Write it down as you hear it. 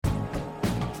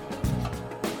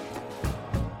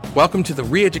Welcome to the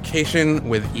Re-Education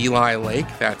with Eli Lake.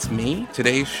 That's me.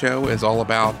 Today's show is all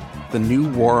about the new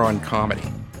war on comedy.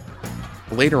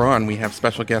 Later on, we have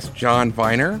special guest John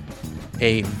Viener,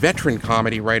 a veteran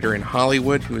comedy writer in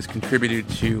Hollywood who has contributed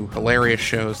to hilarious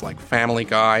shows like Family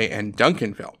Guy and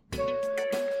Duncanville.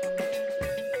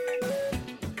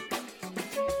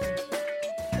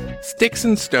 Sticks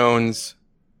and stones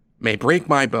may break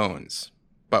my bones,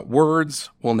 but words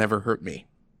will never hurt me.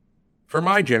 For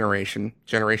my generation,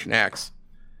 Generation X,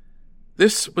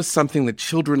 this was something that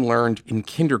children learned in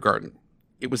kindergarten.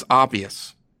 It was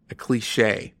obvious, a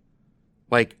cliche.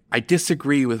 Like, I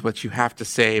disagree with what you have to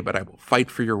say, but I will fight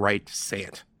for your right to say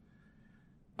it.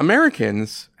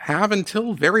 Americans have,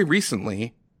 until very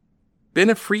recently, been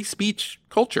a free speech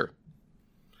culture.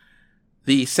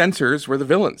 The censors were the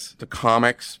villains, the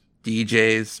comics,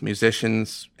 DJs,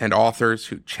 musicians, and authors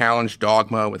who challenged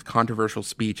dogma with controversial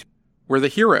speech were the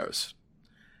heroes.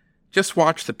 Just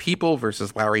watch The People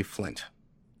versus Larry Flynt.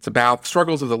 It's about the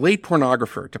struggles of the late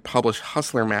pornographer to publish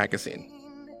Hustler magazine.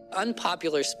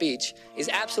 Unpopular speech is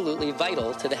absolutely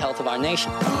vital to the health of our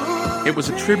nation. It was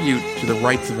a tribute to the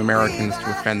rights of Americans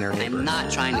to offend their neighbors. I'm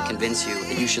not trying to convince you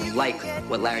that you should like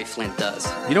what Larry Flynt does.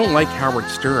 If you don't like Howard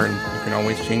Stern, you can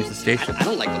always change the station. I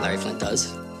don't like what Larry Flynt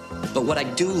does. But what I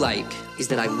do like is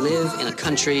that I live in a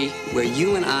country where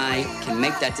you and I can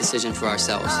make that decision for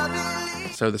ourselves.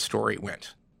 So the story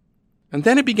went. And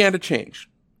then it began to change.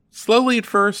 Slowly at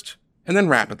first, and then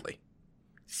rapidly.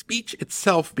 Speech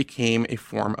itself became a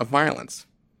form of violence.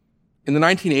 In the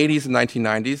 1980s and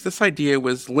 1990s, this idea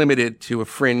was limited to a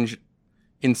fringe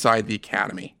inside the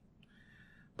academy.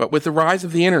 But with the rise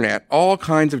of the internet, all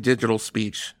kinds of digital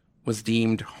speech was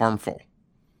deemed harmful.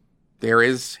 There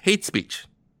is hate speech,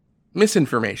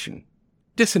 misinformation,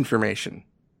 disinformation,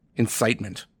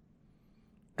 incitement.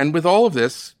 And with all of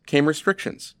this came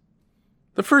restrictions.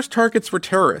 The first targets were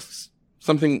terrorists,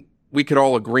 something we could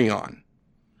all agree on.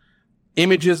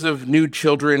 Images of nude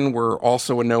children were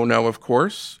also a no-no, of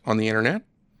course, on the internet.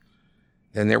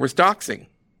 Then there was doxing,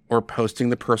 or posting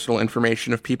the personal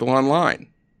information of people online.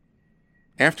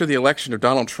 After the election of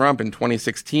Donald Trump in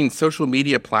 2016, social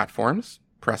media platforms,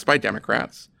 pressed by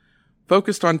Democrats,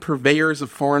 focused on purveyors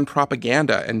of foreign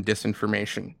propaganda and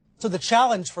disinformation. So the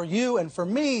challenge for you and for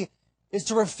me is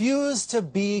to refuse to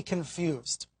be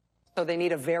confused. So they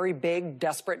need a very big,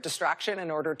 desperate distraction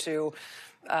in order to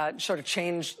sort of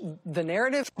change the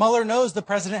narrative. Mueller knows the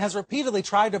president has repeatedly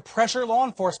tried to pressure law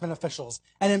enforcement officials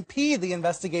and impede the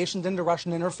investigations into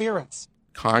Russian interference.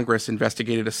 Congress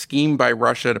investigated a scheme by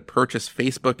Russia to purchase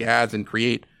Facebook ads and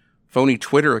create phony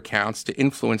Twitter accounts to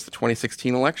influence the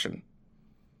 2016 election.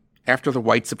 After the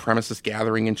white supremacist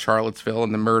gathering in Charlottesville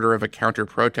and the murder of a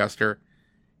counter-protester,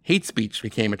 hate speech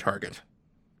became a target.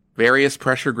 Various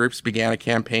pressure groups began a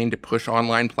campaign to push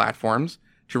online platforms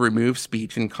to remove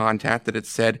speech and content that it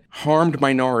said harmed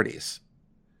minorities.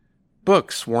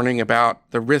 Books warning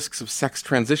about the risks of sex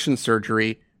transition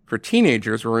surgery for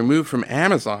teenagers were removed from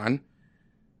Amazon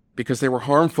because they were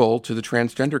harmful to the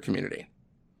transgender community.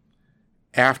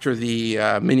 After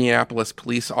the Minneapolis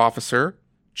police officer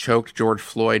choked George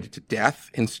Floyd to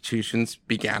death, institutions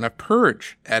began a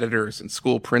purge. Editors and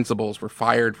school principals were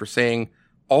fired for saying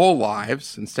all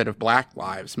lives instead of Black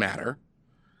Lives Matter.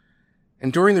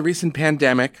 And during the recent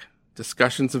pandemic,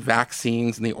 discussions of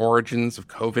vaccines and the origins of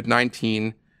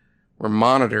COVID-19 were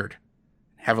monitored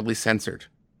and heavily censored.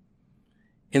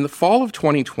 In the fall of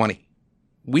 2020,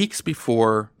 weeks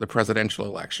before the presidential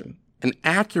election, an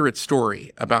accurate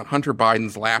story about Hunter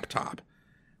Biden's laptop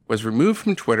was removed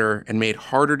from Twitter and made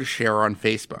harder to share on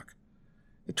Facebook.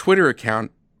 The Twitter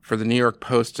account for the New York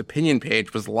Post's opinion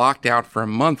page was locked out for a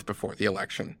month before the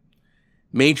election.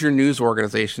 Major news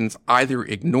organizations either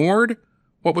ignored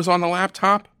what was on the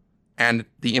laptop and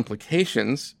the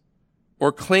implications,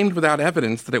 or claimed without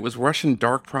evidence that it was Russian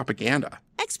dark propaganda.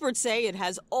 Experts say it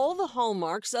has all the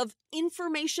hallmarks of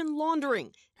information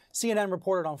laundering. CNN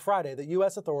reported on Friday that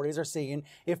U.S. authorities are seeing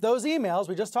if those emails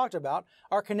we just talked about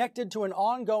are connected to an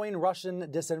ongoing Russian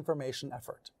disinformation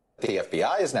effort. The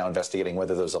FBI is now investigating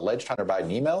whether those alleged Hunter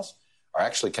Biden emails are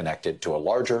actually connected to a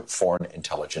larger foreign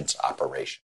intelligence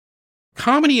operation.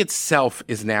 Comedy itself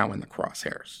is now in the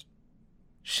crosshairs.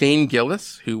 Shane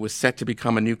Gillis, who was set to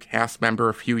become a new cast member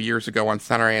a few years ago on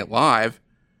Saturday Night Live,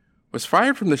 was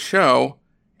fired from the show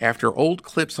after old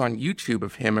clips on YouTube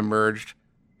of him emerged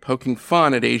poking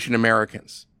fun at Asian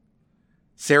Americans.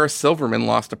 Sarah Silverman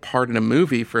lost a part in a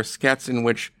movie for a sketch in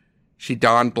which she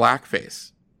donned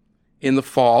blackface. In the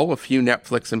fall, a few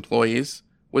Netflix employees,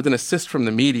 with an assist from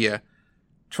the media,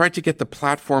 tried to get the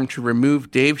platform to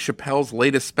remove Dave Chappelle's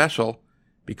latest special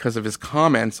because of his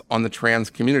comments on the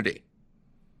trans community.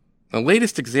 The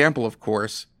latest example, of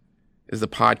course, is the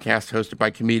podcast hosted by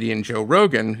comedian Joe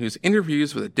Rogan, whose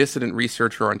interviews with a dissident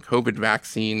researcher on COVID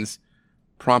vaccines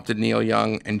prompted Neil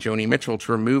Young and Joni Mitchell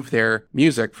to remove their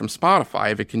music from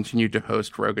Spotify if it continued to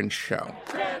host Rogan's show.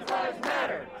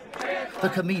 The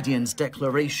comedian's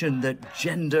declaration that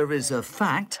gender is a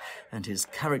fact and his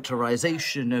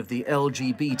characterization of the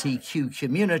LGBTQ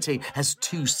community as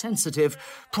too sensitive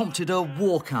prompted a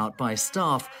walkout by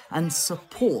staff and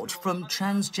support from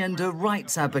transgender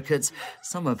rights advocates,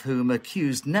 some of whom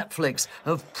accused Netflix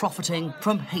of profiting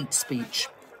from hate speech.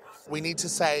 We need to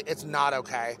say it's not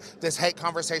okay. This hate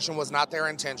conversation was not their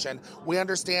intention. We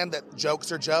understand that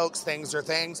jokes are jokes, things are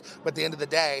things, but at the end of the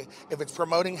day, if it's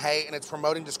promoting hate and it's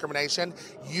promoting discrimination,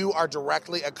 you are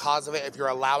directly a cause of it if you're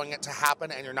allowing it to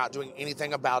happen and you're not doing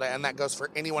anything about it. And that goes for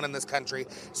anyone in this country,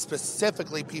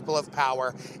 specifically people of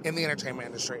power in the entertainment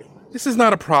industry. This is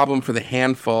not a problem for the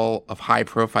handful of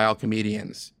high-profile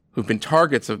comedians who've been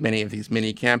targets of many of these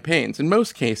mini campaigns. In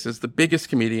most cases, the biggest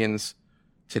comedians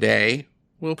today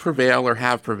will prevail or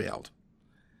have prevailed.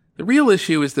 The real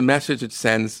issue is the message it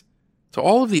sends to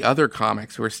all of the other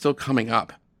comics who are still coming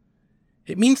up.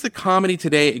 It means that comedy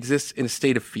today exists in a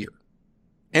state of fear.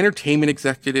 Entertainment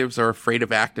executives are afraid of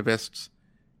activists,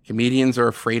 comedians are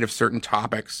afraid of certain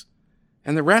topics,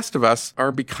 and the rest of us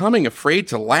are becoming afraid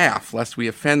to laugh lest we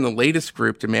offend the latest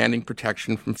group demanding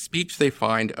protection from speech they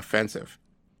find offensive.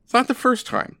 It's not the first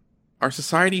time. Our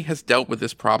society has dealt with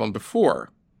this problem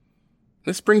before.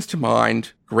 This brings to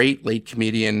mind great late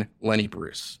comedian Lenny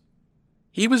Bruce.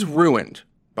 He was ruined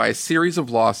by a series of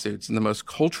lawsuits in the most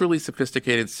culturally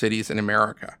sophisticated cities in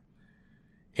America.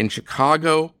 In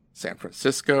Chicago, San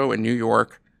Francisco, and New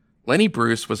York, Lenny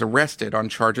Bruce was arrested on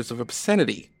charges of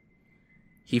obscenity.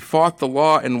 He fought the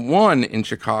law and won in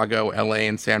Chicago, LA,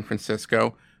 and San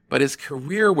Francisco, but his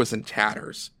career was in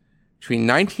tatters. Between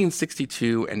 1962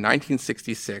 and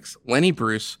 1966, Lenny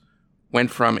Bruce went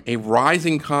from a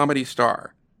rising comedy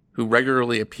star who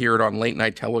regularly appeared on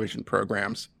late-night television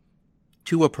programs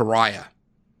to a pariah.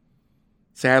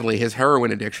 Sadly, his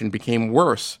heroin addiction became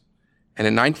worse, and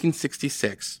in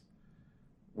 1966,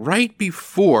 right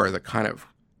before the kind of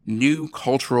new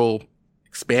cultural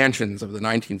expansions of the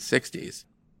 1960s,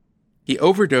 he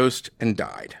overdosed and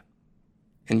died.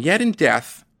 And yet in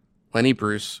death, Lenny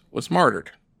Bruce was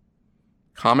martyred.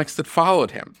 Comics that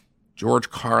followed him, George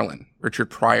Carlin, Richard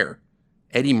Pryor,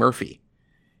 Eddie Murphy,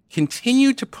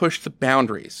 continued to push the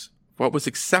boundaries of what was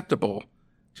acceptable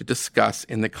to discuss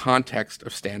in the context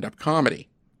of stand-up comedy.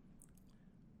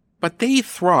 But they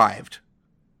thrived.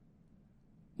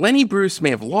 Lenny Bruce may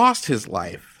have lost his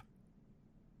life,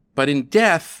 but in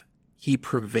death, he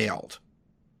prevailed.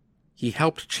 He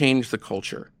helped change the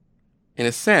culture. In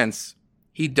a sense,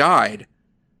 he died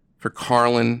for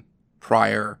Carlin,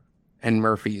 Pryor, and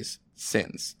Murphy's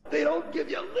sins. They don't give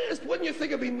you a list. Wouldn't you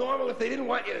think it'd be normal if they didn't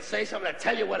want you to say something to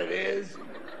tell you what it is?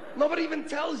 Nobody even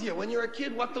tells you when you're a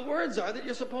kid what the words are that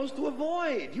you're supposed to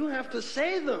avoid. You have to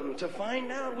say them to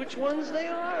find out which ones they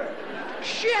are.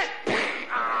 Shit!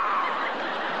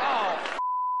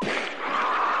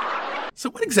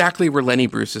 So what exactly were Lenny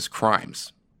Bruce's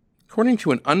crimes? According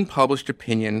to an unpublished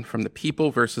opinion from the People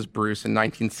versus Bruce in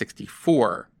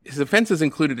 1964, his offenses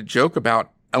included a joke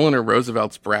about Eleanor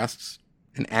Roosevelt's breasts,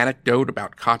 an anecdote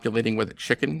about copulating with a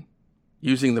chicken,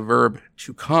 using the verb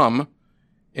to come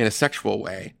in a sexual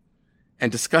way,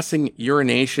 and discussing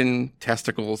urination,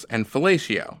 testicles, and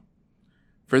fellatio.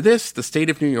 For this, the state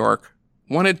of New York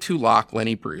wanted to lock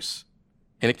Lenny Bruce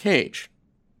in a cage.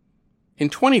 In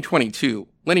 2022,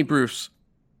 Lenny Bruce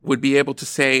would be able to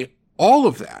say all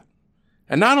of that,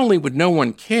 and not only would no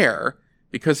one care,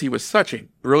 because he was such a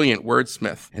brilliant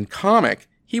wordsmith and comic,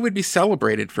 he would be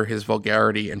celebrated for his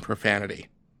vulgarity and profanity.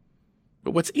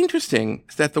 But what's interesting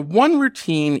is that the one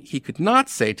routine he could not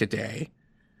say today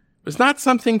was not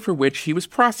something for which he was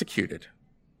prosecuted.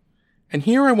 And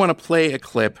here I want to play a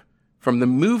clip from the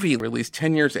movie released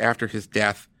 10 years after his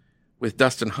death with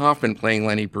Dustin Hoffman playing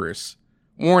Lenny Bruce.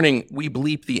 Warning, we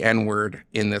bleep the N-word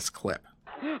in this clip.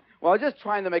 Well, I'm just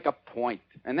trying to make a point,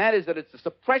 and that is that it's the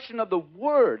suppression of the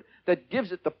word that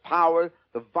gives it the power,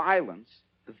 the violence,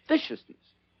 the viciousness.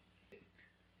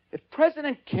 If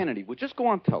President Kennedy would just go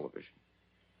on television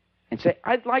and say,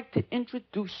 I'd like to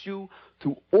introduce you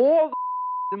to all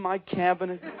the in my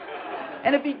cabinet,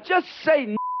 and if he'd just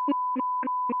say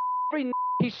every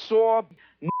he saw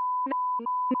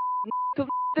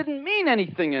didn't mean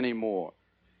anything anymore,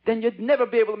 then you'd never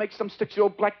be able to make some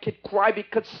 6-year-old black kid cry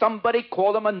because somebody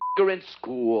called him a nigger in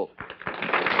school.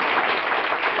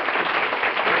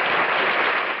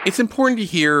 It's important to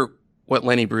hear what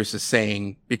Lenny Bruce is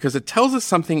saying because it tells us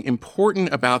something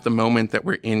important about the moment that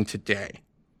we're in today.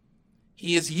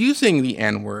 he is using the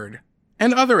N-word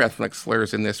and other ethnic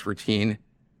slurs in this routine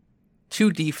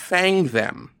to defang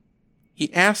them.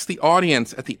 He asks the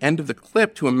audience at the end of the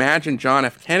clip to imagine John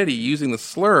F. Kennedy using the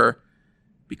slur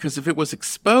because if it was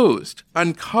exposed,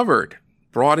 uncovered,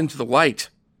 brought into the light,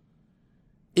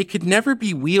 it could never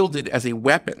be wielded as a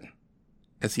weapon,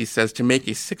 as he says, to make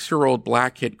a 6-year-old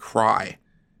black kid cry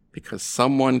because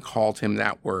someone called him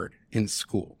that word in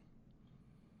school.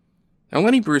 Now,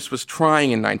 Lenny Bruce was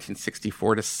trying in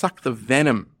 1964 to suck the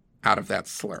venom out of that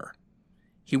slur.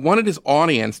 He wanted his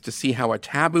audience to see how a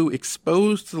taboo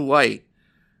exposed to the light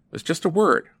was just a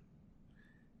word.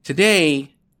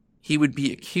 Today, he would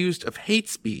be accused of hate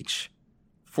speech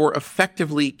for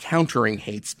effectively countering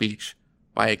hate speech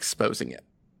by exposing it.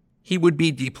 He would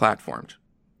be deplatformed.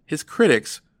 His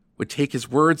critics would take his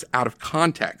words out of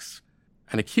context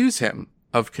and accuse him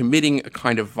of committing a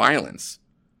kind of violence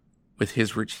with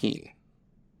his routine.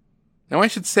 Now, I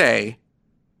should say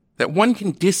that one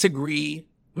can disagree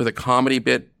with a comedy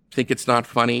bit, think it's not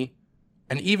funny,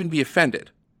 and even be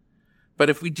offended. But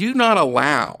if we do not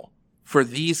allow for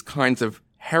these kinds of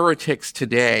heretics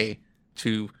today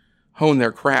to hone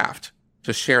their craft,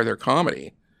 to share their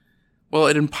comedy, well,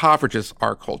 it impoverishes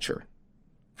our culture.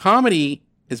 Comedy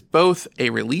is both a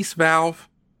release valve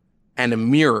and a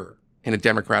mirror in a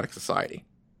democratic society.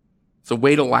 It's a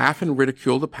way to laugh and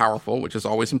ridicule the powerful, which is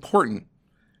always important,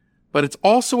 but it's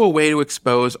also a way to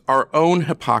expose our own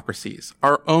hypocrisies,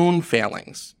 our own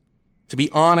failings, to be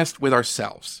honest with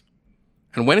ourselves.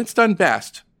 And when it's done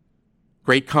best,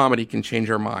 great comedy can change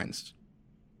our minds.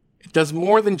 It does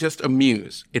more than just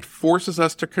amuse. It forces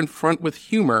us to confront with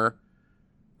humor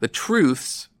the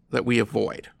truths that we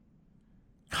avoid.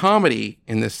 Comedy,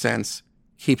 in this sense,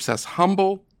 keeps us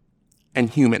humble and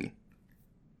human.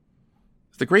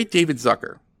 The great David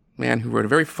Zucker, man who wrote a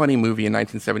very funny movie in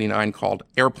 1979 called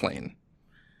Airplane,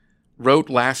 wrote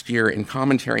last year in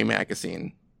Commentary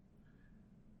magazine,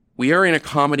 "We are in a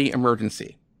comedy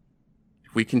emergency.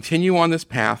 If we continue on this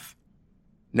path,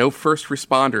 no first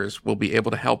responders will be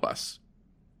able to help us.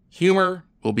 Humor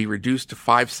will be reduced to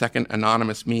 5-second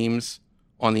anonymous memes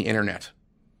on the internet,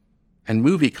 and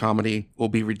movie comedy will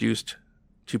be reduced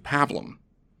to pablum.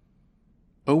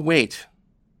 Oh wait,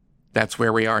 that's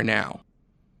where we are now."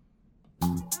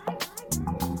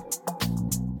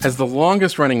 As the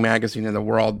longest-running magazine in the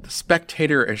world, The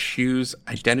Spectator eschews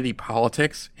identity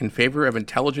politics in favor of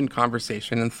intelligent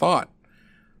conversation and thought.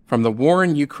 From the war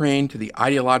in Ukraine to the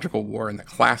ideological war in the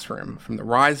classroom, from the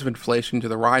rise of inflation to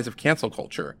the rise of cancel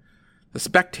culture, The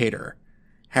Spectator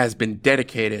has been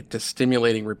dedicated to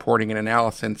stimulating reporting and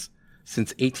analysis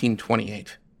since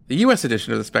 1828. The U.S.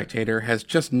 edition of The Spectator has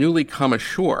just newly come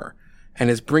ashore and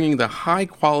is bringing the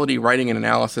high-quality writing and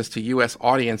analysis to U.S.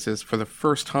 audiences for the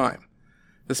first time.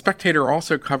 The Spectator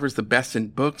also covers the best in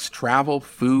books, travel,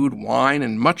 food, wine,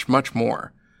 and much, much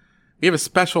more. We have a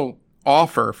special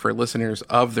offer for listeners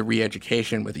of The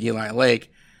Re-Education with Eli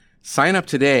Lake. Sign up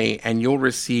today and you'll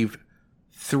receive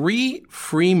 3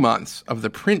 free months of the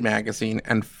print magazine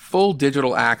and full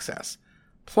digital access.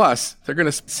 Plus, they're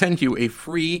going to send you a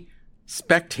free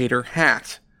Spectator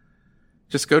hat.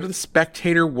 Just go to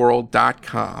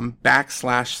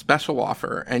thespectatorworld.com/special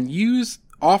offer and use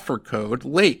offer code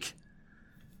LAKE.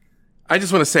 I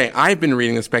just want to say, I've been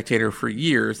reading The Spectator for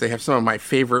years. They have some of my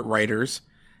favorite writers,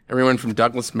 everyone from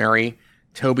Douglas Murray,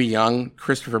 Toby Young,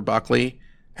 Christopher Buckley,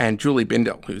 and Julie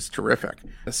Bindel, who's terrific.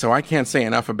 So I can't say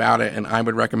enough about it, and I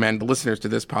would recommend the listeners to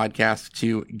this podcast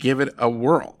to give it a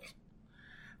whirl.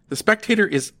 The Spectator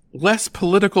is less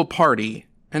political party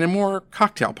and a more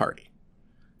cocktail party.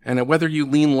 And whether you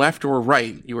lean left or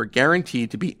right, you are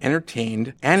guaranteed to be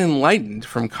entertained and enlightened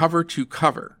from cover to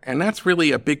cover. And that's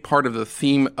really a big part of the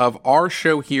theme of our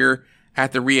show here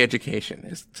at The Re-Education,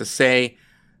 is to say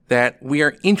that we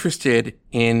are interested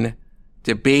in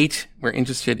debate, we're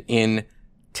interested in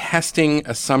testing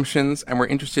assumptions, and we're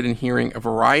interested in hearing a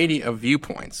variety of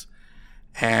viewpoints,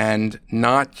 and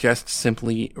not just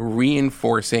simply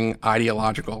reinforcing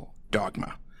ideological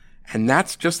dogma. And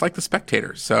that's just like The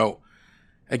Spectator. So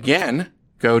again,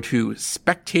 go to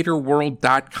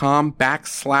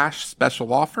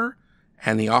spectatorworld.com/special offer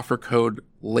and the offer code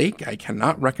LAKE. I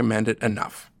cannot recommend it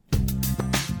enough.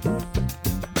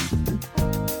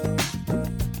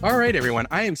 All right, everyone.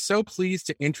 I am so pleased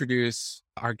to introduce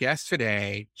our guest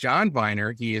today, John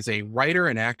Viener. He is a writer,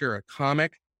 an actor, a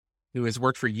comic who has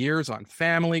worked for years on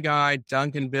Family Guy,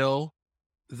 Duncanville,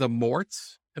 The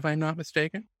Morts, if I'm not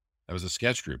mistaken. That was a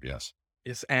sketch group, yes.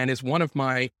 Yes, and is one of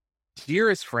my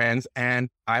dearest friends, and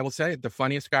I will say the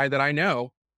funniest guy that I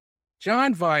know.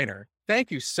 John Viener, thank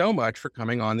you so much for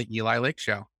coming on the Eli Lake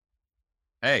Show.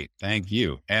 Hey, thank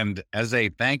you. And as a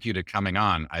thank you to coming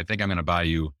on, I think I'm going to buy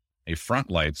you a front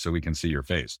light so we can see your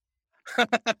face.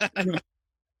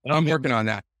 I'm working on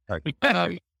that.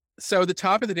 Right. So the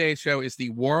top of the day show is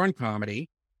the War on Comedy,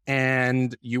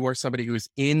 and you are somebody who's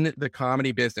in the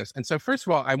comedy business. And so first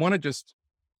of all, I want to just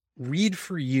read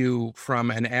for you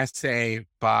from an essay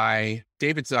by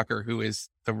David Zucker, who is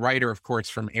the writer, of course,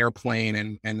 from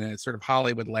Airplane and a sort of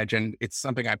Hollywood legend. It's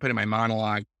something I put in my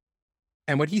monologue.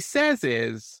 And what he says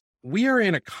is, we are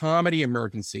in a comedy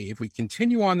emergency. If we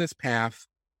continue on this path,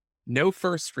 no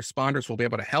first responders will be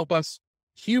able to help us.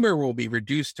 Humor will be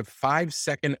reduced to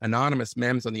 5-second anonymous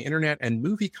memes on the internet, and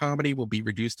movie comedy will be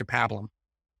reduced to pablum.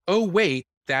 Oh, wait,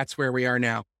 that's where we are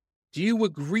now. Do you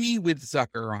agree with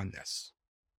Zucker on this?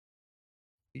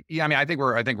 Yeah, I mean, I think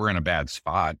we're in a bad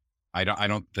spot. I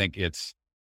don't think it's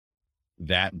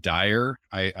that dire.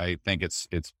 I think it's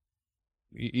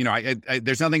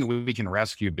there's nothing we can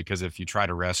rescue, because if you try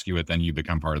to rescue it, then you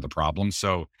become part of the problem.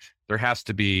 So there has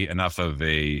to be enough of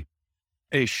a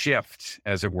shift,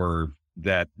 as it were,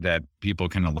 that people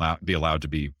can be allowed to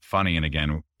be funny, and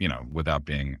again, without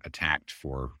being attacked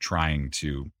for trying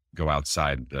to go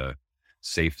outside the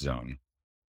safe zone.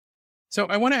 So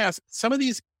I want to ask, some of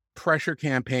these pressure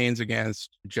campaigns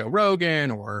against Joe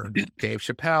Rogan or Dave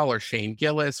Chappelle or Shane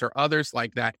Gillis or others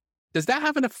like that, does that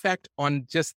have an effect on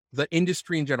just the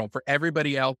industry in general? For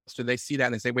everybody else, do they see that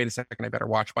and they say, wait a second, I better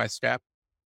watch my step?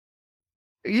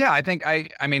 Yeah, I think there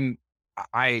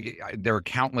are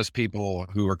countless people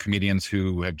who are comedians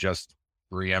who have just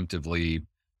preemptively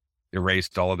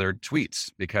erased all of their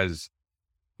tweets, because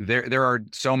there are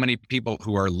so many people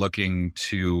who are looking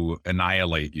to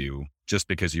annihilate you just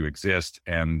because you exist.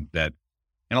 And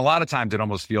a lot of times it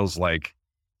almost feels like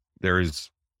there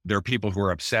are people who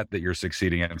are upset that you're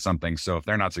succeeding at something. So if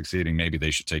they're not succeeding, maybe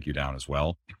they should take you down as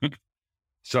well.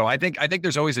 So I think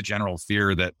there's always a general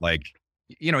fear that, like,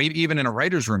 even in a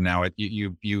writer's room now,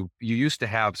 you used to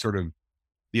have sort of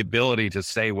the ability to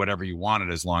say whatever you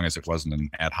wanted, as long as it wasn't an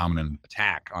ad hominem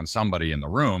attack on somebody in the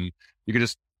room.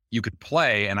 You could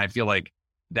play. And I feel like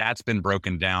that's been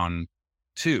broken down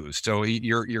too. So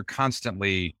you're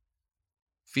constantly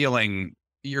feeling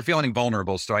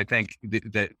vulnerable. So I think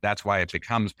that's why it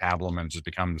becomes pablum, and it just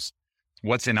becomes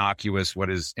what's innocuous, what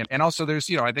is, and also there's,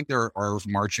 I think there are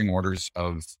marching orders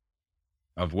of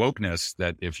wokeness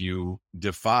that if you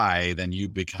defy, then you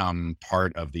become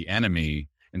part of the enemy,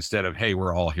 instead of, hey,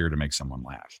 we're all here to make someone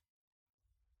laugh.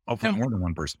 Hopefully more than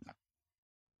one person.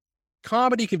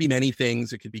 Comedy can be many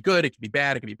things. It could be good, it could be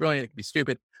bad, it could be brilliant, it could be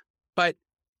stupid. But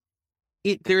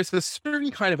there's a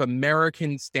certain kind of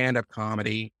American stand-up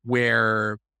comedy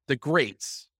where the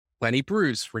greats, Lenny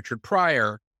Bruce, Richard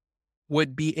Pryor,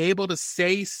 would be able to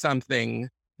say something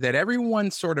that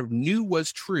everyone sort of knew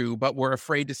was true, but were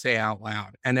afraid to say out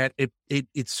loud. And that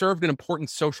it served an important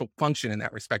social function in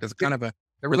that respect, as a kind of a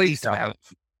release valve.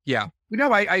 Yeah.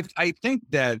 I think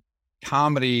that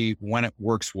comedy, when it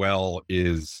works well,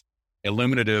 is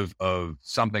illuminative of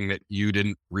something that you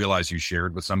didn't realize you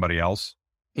shared with somebody else.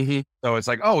 Mm-hmm. So it's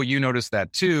like, oh, you noticed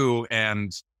that too.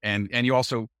 And you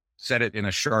also said it in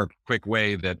a sharp, quick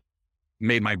way that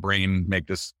made my brain make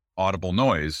this audible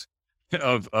noise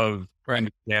of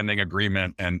understanding,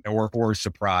 agreement, or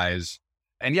surprise.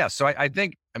 And yes, so I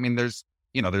think, there's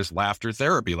laughter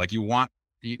therapy. Like you want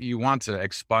to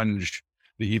expunge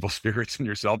the evil spirits in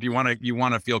yourself. You want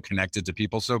to feel connected to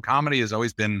people. So comedy has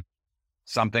always been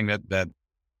something that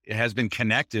has been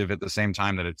connective at the same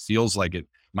time that it feels like it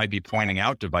might be pointing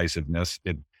out divisiveness.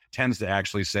 It tends to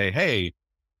actually say, hey,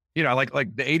 like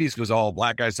the 80s was all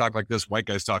black guys talk like this, white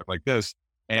guys talk like this.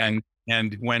 And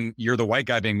when you're the white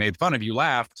guy being made fun of, you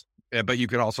laughed, but you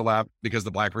could also laugh because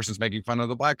the black person's making fun of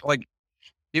the black. Like,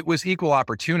 it was equal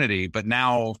opportunity. But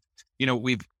now,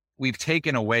 we've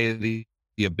taken away the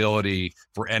ability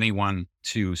for anyone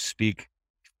to speak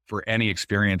for any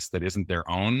experience that isn't their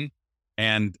own.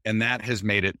 And that has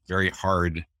made it very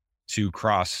hard to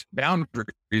cross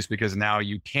boundaries, because now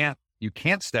you can't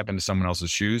step into someone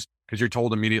else's shoes, because you're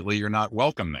told immediately you're not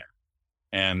welcome there.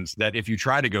 And that if you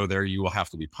try to go there, you will have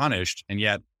to be punished. And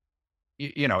yet,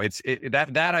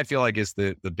 that I feel like is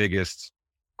the biggest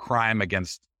crime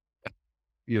against,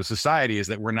 society, is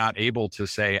that we're not able to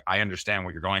say, I understand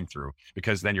what you're going through,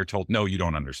 because then you're told, no, you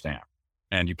don't understand.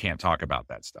 And you can't talk about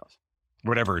that stuff,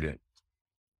 whatever it is.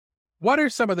 What are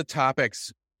some of the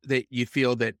topics that you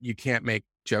feel that you can't make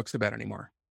jokes about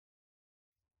anymore?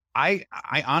 I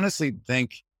honestly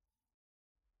think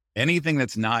anything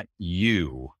that's not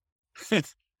you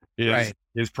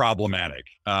is problematic.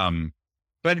 But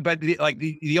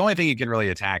the only thing you can really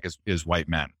attack is white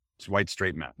men. It's white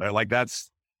straight men. They're like, that's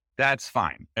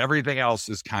fine. Everything else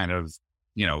is kind of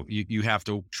you have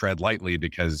to tread lightly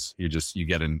because you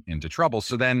get into trouble.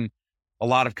 So then a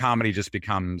lot of comedy just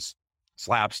becomes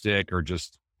slapstick or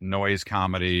just noise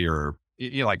comedy, or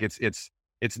like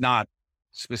it's not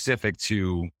specific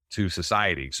to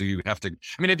society. So you have to,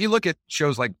 I mean, if you look at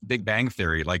shows like Big Bang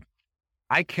Theory, like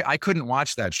I couldn't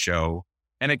watch that show,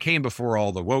 and it came before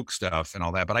all the woke stuff and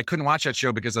all that, but I couldn't watch that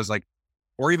show because I was like,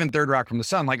 or even Third Rock from the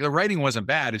Sun, like the writing wasn't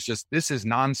bad. It's just, this is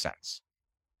nonsense.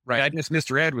 Right. I guess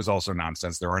Mr. Ed was also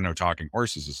nonsense. There are no talking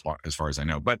horses as far as I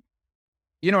know, but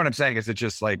you know what I'm saying? Is it's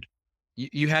just like,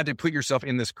 you had to put yourself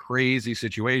in this crazy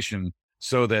situation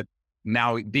so that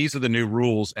now these are the new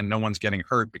rules and no one's getting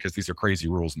hurt because these are crazy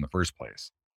rules in the first place.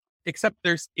 Except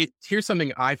here's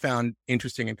something I found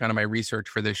interesting in kind of my research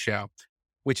for this show,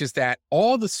 which is that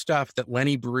all the stuff that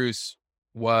Lenny Bruce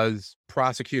was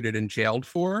prosecuted and jailed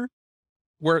for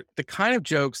were the kind of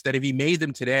jokes that if he made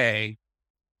them today,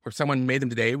 or someone made them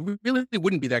today, really it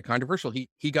wouldn't be that controversial.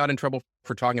 He got in trouble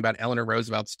for talking about Eleanor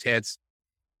Roosevelt's tits,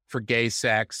 for gay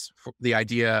sex, for the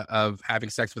idea of having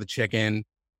sex with a chicken.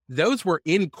 Those were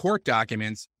in court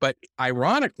documents, but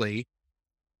ironically,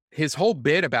 his whole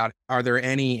bit about, are there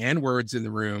any N-words in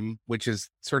the room, which is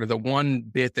sort of the one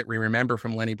bit that we remember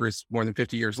from Lenny Bruce more than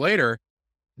 50 years later,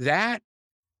 that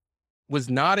was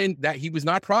not that he was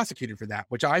not prosecuted for that,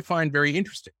 which I find very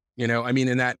interesting. I mean,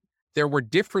 in that there were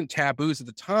different taboos at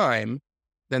the time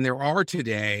than there are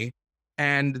today.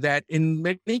 And that in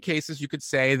many cases, you could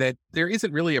say that there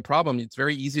isn't really a problem. It's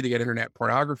very easy to get internet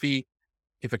pornography.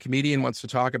 If a comedian wants to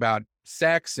talk about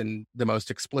sex in the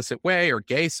most explicit way, or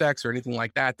gay sex or anything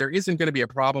like that, there isn't going to be a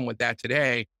problem with that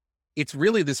today. It's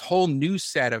really this whole new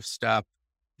set of stuff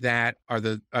that are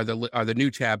the new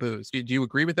taboos. Do you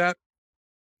agree with that?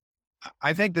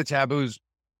 I think the taboos,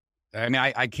 I mean,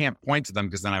 I can't point to them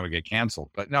because then I would get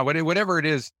canceled, but no, whatever it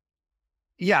is.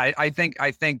 Yeah, I think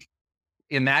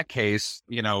in that case,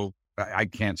 I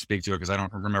can't speak to it because I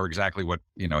don't remember exactly what,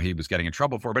 he was getting in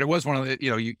trouble for, but it was one of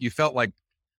the, you felt like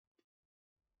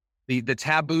the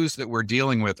taboos that we're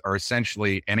dealing with are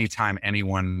essentially anytime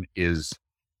anyone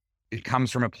it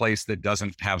comes from a place that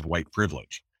doesn't have white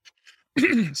privilege.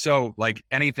 So like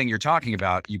anything you're talking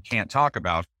about, you can't talk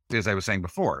about, as I was saying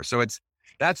before. So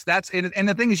that's, and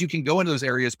the thing is, you can go into those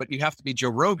areas, but you have to be Joe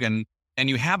Rogan and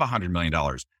you have $100 million,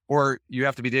 or you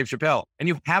have to be Dave Chappelle and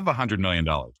you have $100 million.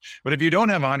 But if you don't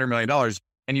have $100 million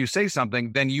and you say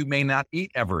something, then you may not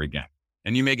eat ever again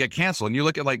and you may get canceled. And you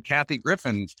look at like Kathy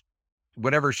Griffin,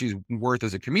 whatever she's worth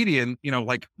as a comedian,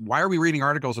 like, why are we reading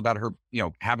articles about her,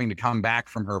 having to come back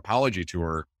from her apology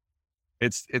tour?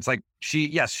 It's like she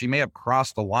may have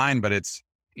crossed the line, but it's,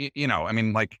 I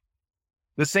mean, like,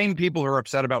 the same people who are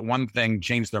upset about one thing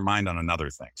change their mind on another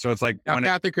thing. So it's like, now,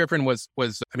 Kathy Griffin was,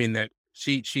 I mean, that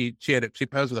she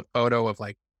posed with a photo of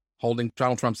like holding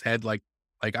Donald Trump's head, like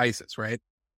ISIS, right?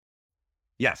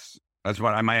 Yes. That's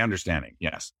what my understanding.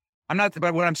 Yes. I'm not,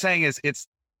 but what I'm saying is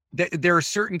there are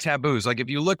certain taboos. Like if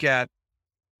you look at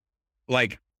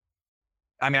like,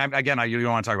 I mean, you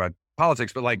don't want to talk about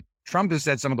politics, but like Trump has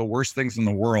said some of the worst things in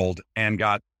the world and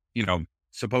got,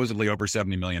 supposedly over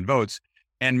 70 million votes.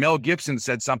 And Mel Gibson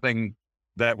said something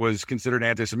that was considered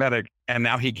anti-Semitic, and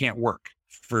now he can't work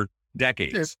for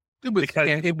decades.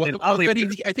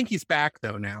 I think he's back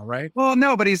though now, right? Well,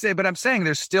 no, but I'm saying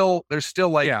there's still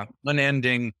like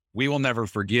unending. We will never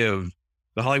forgive.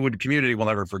 The Hollywood community will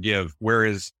never forgive.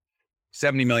 Whereas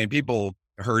 70 million people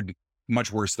heard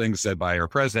much worse things said by our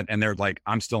president, and they're like,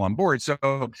 I'm still on board.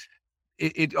 So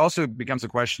it also becomes a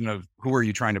question of who are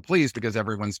you trying to please, because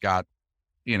everyone's got,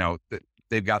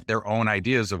 they've got their own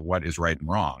ideas of what is right and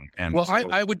wrong. And well,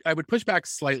 I would push back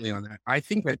slightly on that. I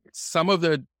think that some of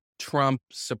the Trump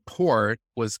support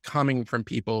was coming from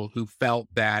people who felt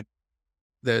that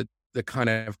the kind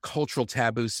of cultural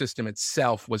taboo system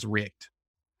itself was rigged.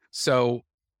 So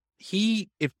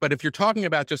if you're talking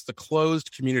about just the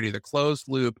closed community, the closed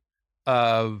loop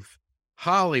of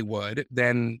Hollywood,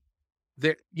 then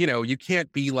you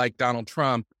can't be like Donald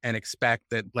Trump and expect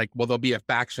that there'll be a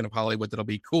faction of Hollywood that'll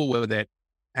be cool with it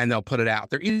and they'll put it out.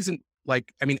 There isn't I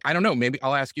don't know, maybe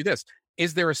I'll ask you this.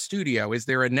 Is there a studio? Is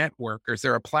there a network? Or is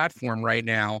there a platform right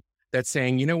now that's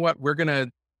saying, you know what, we're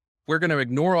going to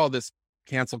ignore all this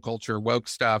cancel culture, woke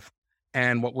stuff.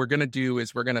 And what we're going to do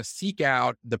is we're going to seek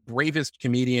out the bravest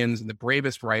comedians and the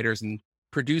bravest writers and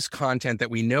produce content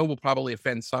that we know will probably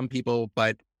offend some people,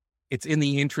 but it's in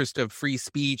the interest of free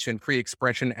speech and free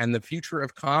expression and the future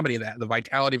of comedy, that the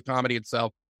vitality of comedy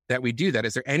itself, that we do that.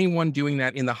 Is there anyone doing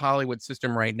that in the Hollywood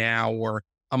system right now or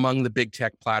among the big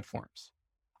tech platforms?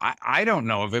 I don't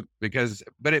know of it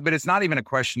but it's not even a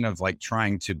question of like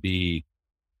trying to be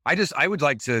I would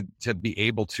like to be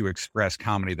able to express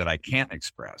comedy that I can't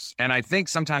express. And I think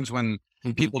sometimes when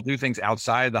people do things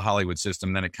outside the Hollywood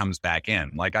system, then it comes back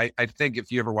in. Like, I think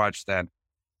if you ever watched that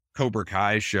Cobra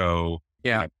Kai show,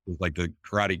 yeah, like the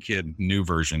Karate Kid new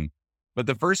version, but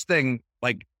the first thing,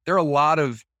 like, there are a lot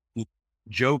of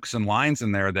jokes and lines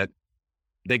in there that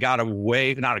they got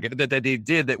away, that they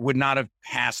did that would not have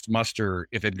passed muster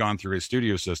if it had gone through his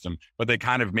studio system, but they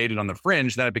kind of made it on the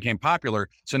fringe, that it became popular.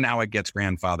 So now it gets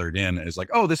grandfathered in as like,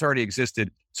 oh, this already existed,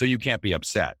 so you can't be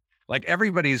upset. Like,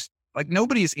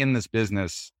 nobody's in this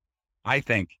business, I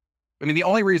think. I mean, the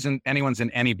only reason anyone's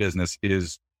in any business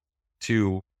is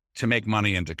to make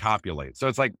money and to copulate. So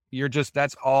it's like,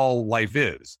 that's all life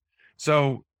is.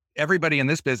 So everybody in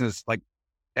this business, like,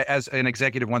 as an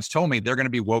executive once told me, they're going to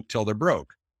be woke till they're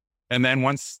broke. And then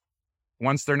once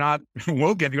they're not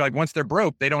woke, if you're like, once they're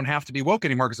broke, they don't have to be woke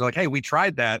anymore, because they're like, hey, we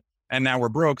tried that and now we're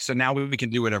broke. So now we can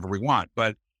do whatever we want.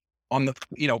 But on the,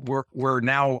 we're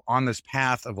now on this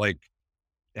path of like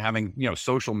having,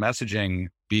 social messaging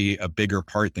be a bigger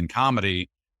part than comedy.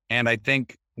 And I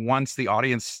think once the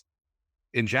audience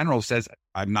in general says,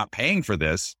 I'm not paying for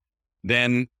this,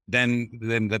 then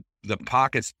the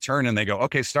pockets turn and they go,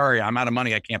 okay, sorry, I'm out of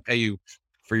money. I can't pay you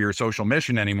for your social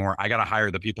mission anymore. I got to hire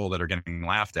the people that are getting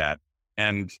laughed at.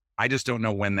 And I just don't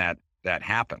know when that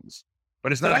happens.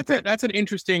 But it's not. That's an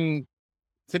interesting,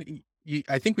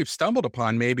 I think we've stumbled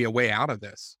upon maybe a way out of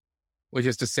this, which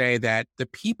is to say that the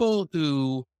people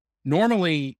who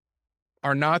normally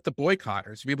are not the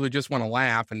boycotters, people who just want to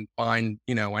laugh and find,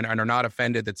 and are not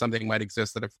offended that something might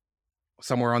exist that if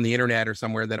somewhere on the internet or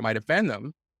somewhere that it might offend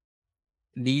them,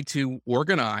 need to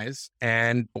organize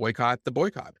and boycott the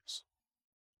boycotters.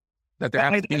 That there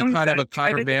has to be kind of a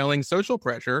countervailing social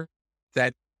pressure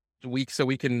that we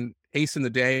can hasten the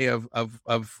day of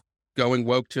going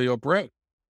woke till you're broke.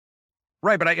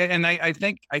 Right, but I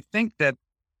think that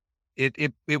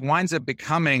it winds up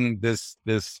becoming this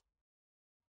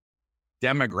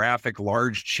demographic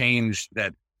large change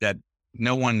that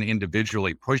no one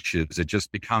individually pushes. It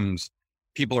just becomes,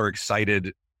 people are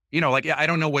excited. Like, I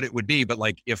don't know what it would be, but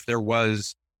like if there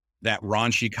was that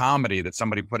raunchy comedy that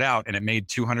somebody put out and it made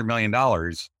 $200 million,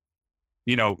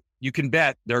 you can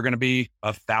bet there are going to be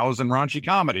 1,000 raunchy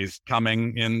comedies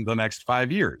coming in the next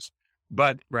 5 years.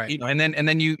 But, right. And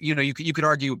then you could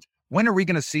argue, when are we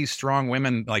going to see strong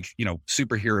women, like,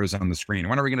 superheroes on the screen?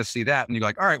 When are we going to see that? And you're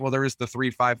like, all right, well, there is the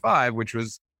 355, which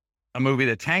was a movie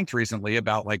that tanked recently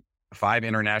about like 5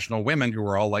 international women who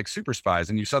were all like super spies.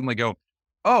 And you suddenly go,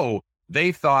 oh,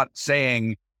 they thought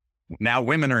saying now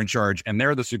women are in charge and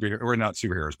they're the superheroes, or not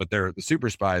superheroes, but they're the super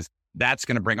spies. That's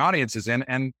going to bring audiences in.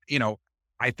 And,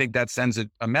 I think that sends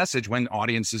a message when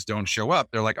audiences don't show up.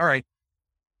 They're like, all right,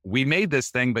 we made this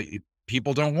thing, but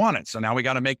people don't want it. So now we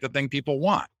got to make the thing people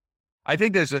want. I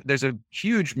think there's a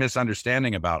huge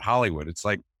misunderstanding about Hollywood. It's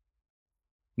like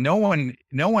no one,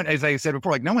 as I said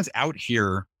before, like no one's out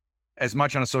here as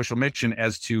much on a social mission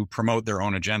as to promote their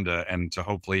own agenda and to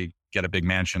hopefully get a big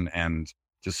mansion and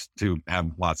just to have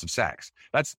lots of sex.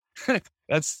 That's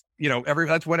that's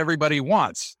what everybody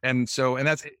wants. And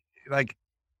that's like,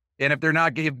 and if they're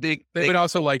not gay, they would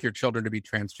also like your children to be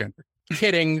transgender.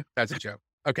 Kidding. That's a joke.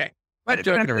 Okay. But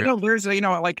there's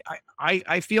like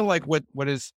I feel like what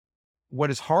is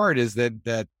hard is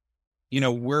that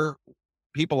we're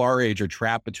people our age are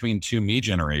trapped between two me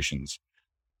generations.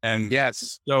 And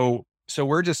yes, so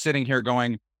we're just sitting here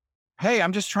going, hey,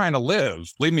 I'm just trying to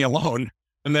live, leave me alone.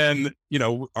 And then,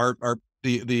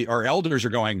 our elders are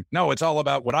going, no, it's all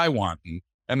about what I want.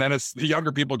 And then it's the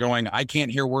younger people going, I can't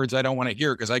hear words I don't want to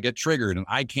hear because I get triggered and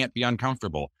I can't be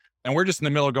uncomfortable. And we're just in the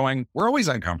middle going, we're always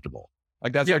uncomfortable.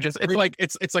 Like that's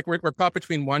it's like we're caught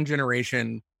between one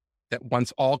generation that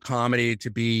wants all comedy to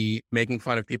be making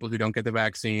fun of people who don't get the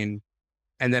vaccine,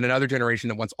 and then another generation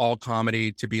that wants all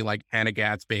comedy to be like Hannah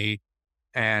Gadsby.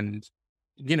 And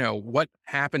what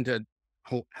happened to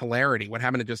hilarity? What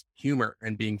happened to just humor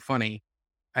and being funny?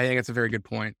 I think that's a very good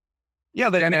point. Yeah,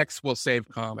 the Gen X will save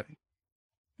comedy.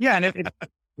 Yeah, and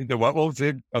the what will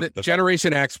save? The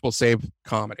Generation X will save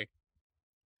comedy.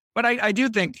 But I do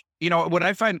think what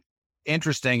I find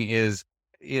interesting is,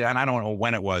 and I don't know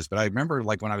when it was, but I remember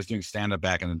like when I was doing stand up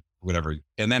back in whatever,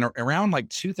 and then around like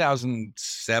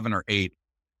 2007 or 8,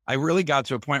 I really got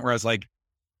to a point where I was like,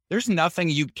 there's nothing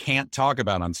you can't talk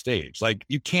about on stage. Like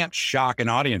you can't shock an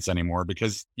audience anymore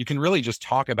because you can really just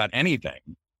talk about anything.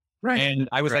 Right. And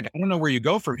I was like, I don't know where you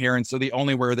go from here. And so the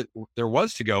only where that there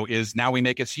was to go is now we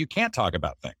make it so you can't talk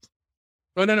about things.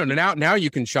 Well, no. Now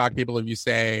you can shock people if you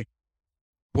say,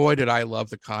 boy, did I love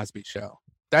the Cosby Show.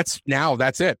 That's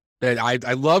it.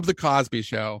 I love the Cosby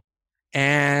Show.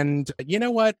 And you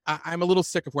know what? I'm a little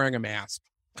sick of wearing a mask.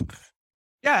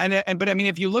 Yeah, but I mean,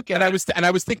 if you look at, I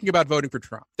was thinking about voting for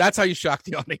Trump. That's how you shock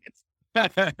the audience.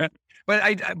 But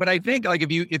I think like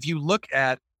if you look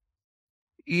at,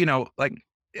 like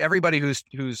everybody who's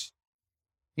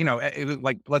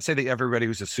like, let's say that everybody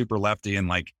who's a super lefty and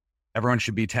like everyone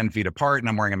should be 10 feet apart and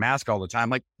I'm wearing a mask all the time.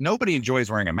 Like nobody enjoys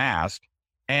wearing a mask,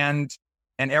 and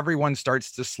everyone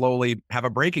starts to slowly have a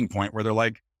breaking point where they're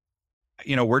like,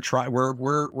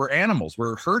 we're animals,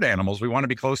 we're herd animals. We want to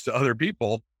be close to other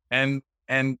people. And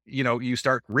you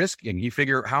start risking, you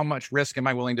figure how much risk am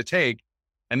I willing to take?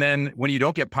 And then when you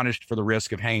don't get punished for the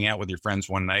risk of hanging out with your friends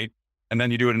one night, and then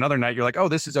you do it another night, you're like, oh,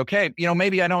 this is okay.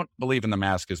 Maybe I don't believe in the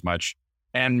mask as much.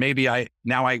 And maybe I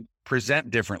present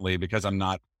differently because I'm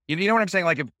not, you know what I'm saying?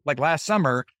 Like last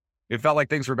summer, it felt like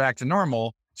things were back to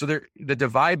normal. So the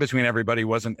divide between everybody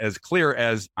wasn't as clear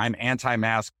as I'm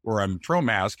anti-mask or I'm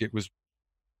pro-mask. It was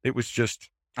just,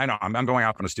 I know I'm going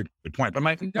off on a stupid point, but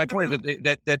my point is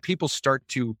that people start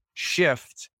to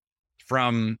shift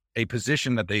from a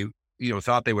position that they,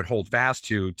 thought they would hold fast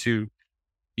to,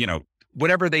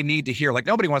 whatever they need to hear. Like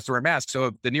nobody wants to wear masks. So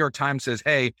if the New York Times says,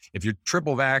 hey, if you're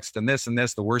triple vaxxed and this,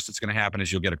 the worst that's going to happen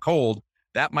is you'll get a cold.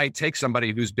 That might take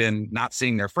somebody who's been not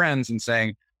seeing their friends and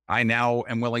saying, I now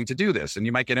am willing to do this. And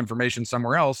you might get information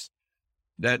somewhere else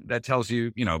that tells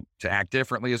you, to act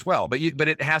differently as well. But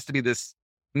it has to be this,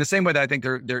 in the same way that I think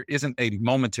there isn't a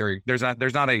momentary, there's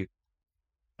not a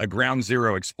ground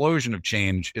zero explosion of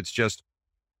change. It's just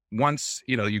once,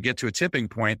 you get to a tipping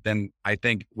point, then I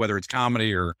think whether it's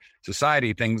comedy or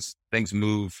society, things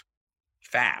move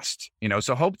fast,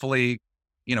 so hopefully,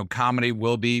 comedy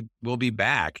will be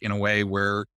back in a way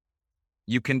where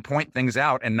you can point things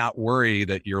out and not worry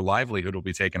that your livelihood will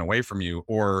be taken away from you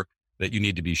or that you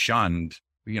need to be shunned,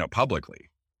 publicly.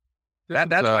 That's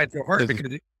why it's so hard,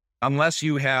 because unless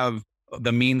you have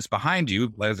the means behind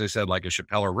you, as I said, like a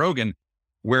Chappelle or Rogan,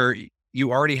 where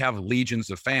you already have legions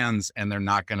of fans and they're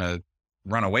not going to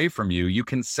run away from you, you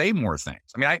can say more things.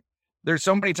 I mean, there's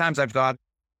so many times I've thought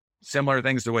similar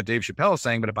things to what Dave Chappelle is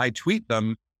saying, but if I tweet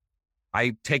them,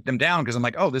 I take them down because I'm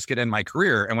like, oh, this could end my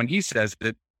career. And when he says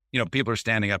that, people are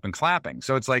standing up and clapping.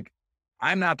 So it's like,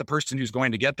 I'm not the person who's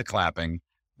going to get the clapping,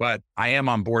 but I am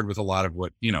on board with a lot of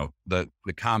what, the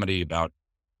comedy about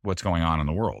what's going on in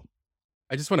the world.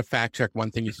 I just want to fact check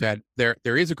one thing you said. There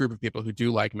is a group of people who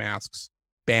do like masks.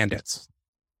 Bandits.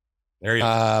 There you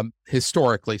go.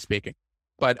 Historically speaking.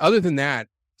 But other than that,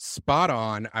 spot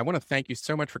on. I want to thank you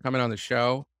so much for coming on the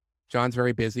show. John's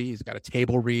very busy. He's got a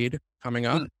table read coming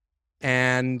up.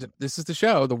 And this is the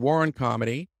show, The War on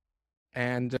Comedy.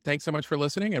 And thanks so much for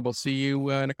listening, and we'll see you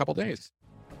in a couple days.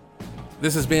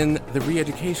 This has been The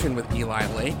Re-Education with Eli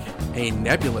Lake, a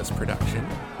Nebulous production.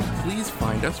 Please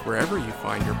find us wherever you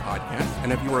find your podcasts.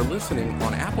 And if you are listening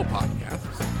on Apple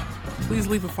Podcasts, please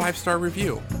leave a 5-star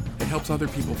review. It helps other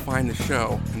people find the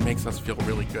show and makes us feel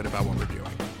really good about what we're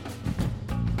doing.